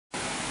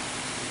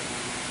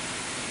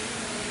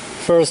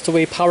First,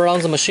 we power on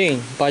the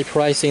machine by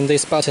pressing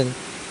this button.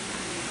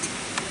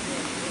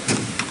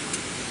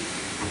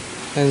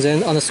 And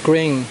then on the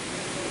screen,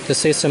 the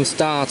system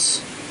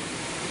starts.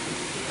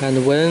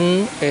 And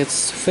when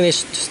it's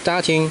finished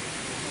starting,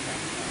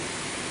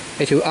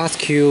 it will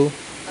ask you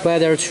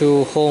whether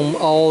to home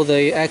all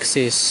the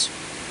axes.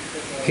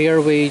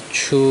 Here we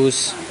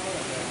choose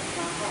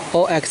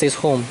all axes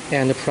home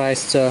and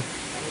press the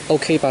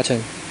OK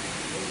button.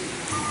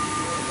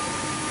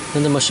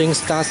 Then the machine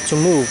starts to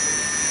move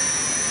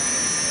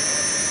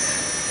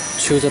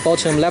to the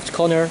bottom left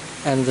corner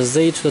and the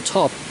Z to the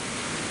top.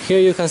 Here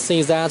you can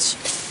see that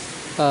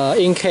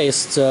in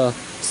case the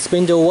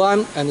spindle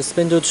 1 and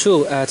spindle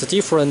 2 at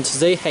different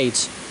Z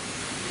height,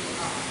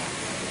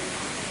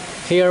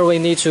 here we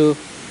need to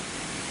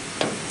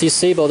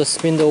disable the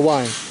spindle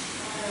 1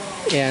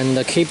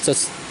 and keep the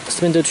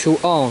spindle 2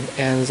 on,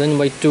 and then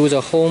we do the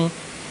home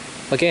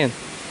again.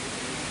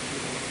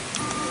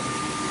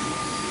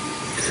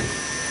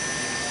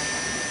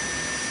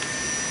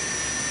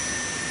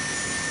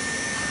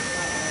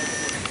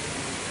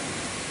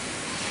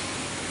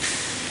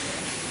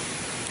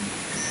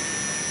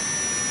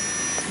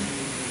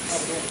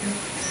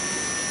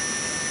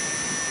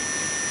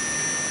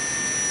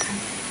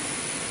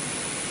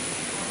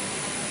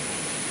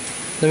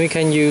 Then we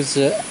can use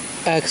the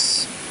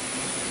X,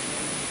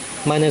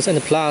 minus and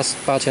plus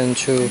button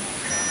to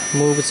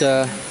move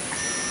the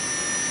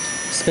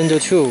spindle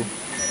 2.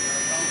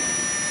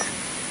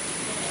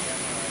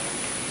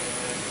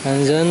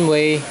 And then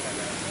we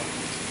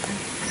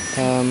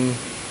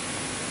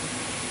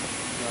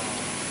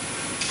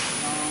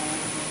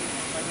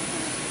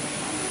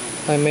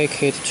I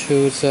make it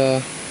to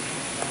the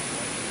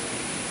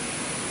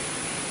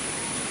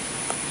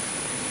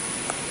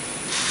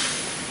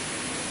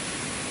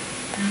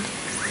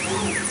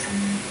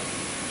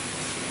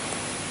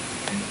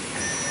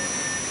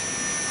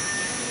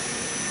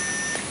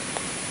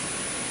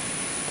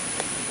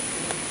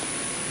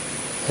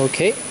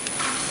OK.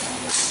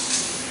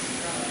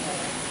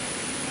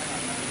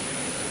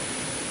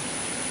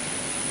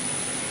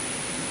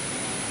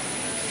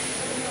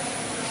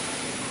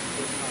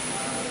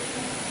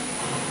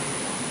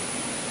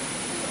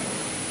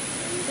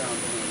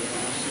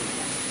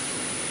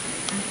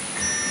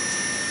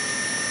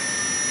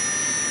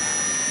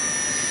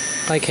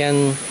 I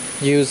can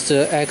use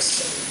the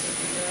X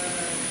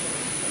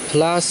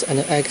plus and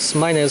X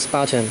minus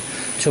button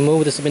to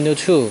move the spindle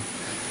 2,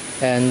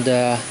 and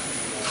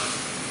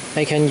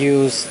I can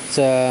use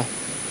the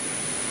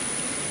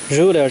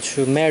ruler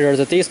to measure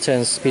the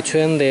distance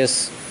between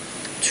these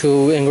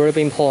two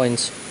engraving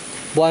points.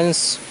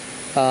 Once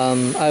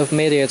I've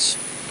made it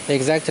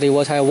exactly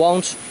what I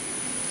want,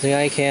 then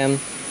I can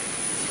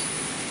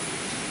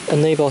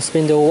enable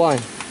spindle 1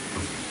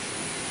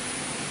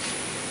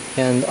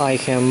 and I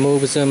can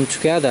move them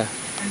together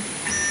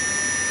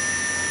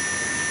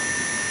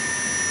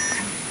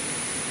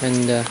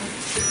and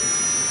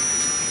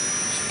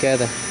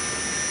together.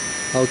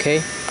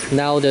 Okay,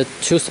 now the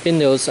two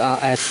spindles are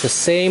at the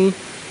same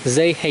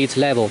Z height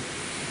level,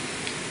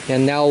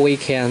 and now we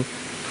can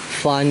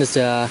find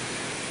the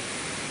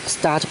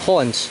start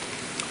point,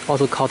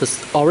 also called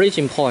the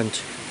origin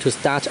point, to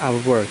start our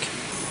work.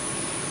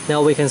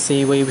 Now we can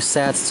see we've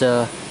set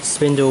the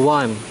spindle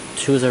 1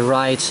 to the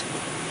right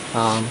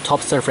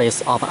top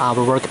surface of our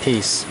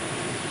workpiece,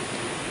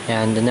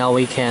 and now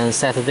we can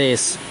set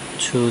this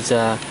to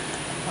the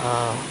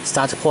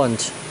start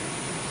point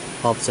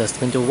of the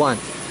spindle 1.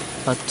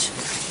 But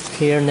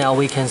here now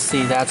we can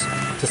see that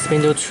the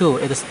spindle 2,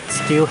 it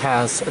still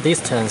has a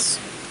distance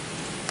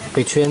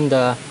between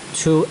the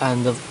 2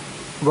 and the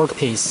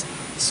workpiece,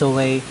 so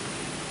we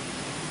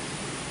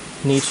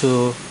need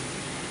to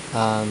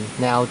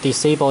now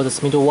disable the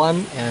spindle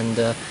 1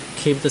 and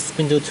keep the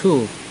spindle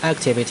 2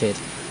 activated,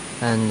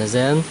 and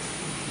then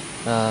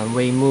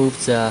we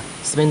move the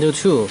spindle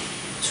 2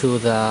 to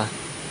the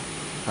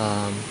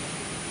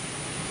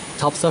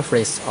top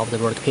surface of the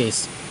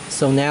workpiece.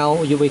 So now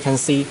we can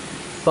see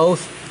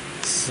both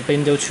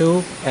spindle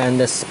 2 and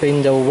the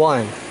spindle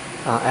 1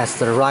 are at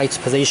the right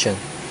position.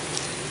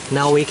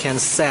 Now we can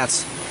set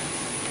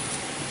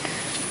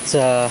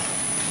the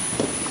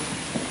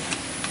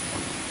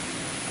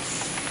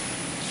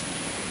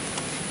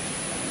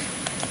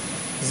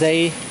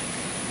Z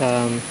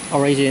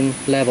origin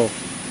level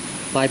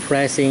by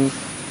pressing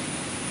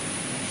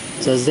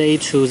the Z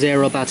to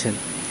 0 button.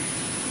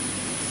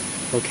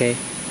 Okay.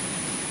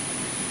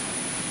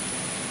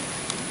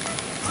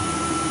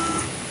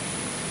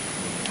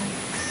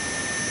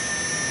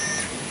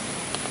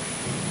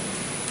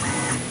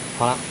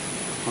 好了。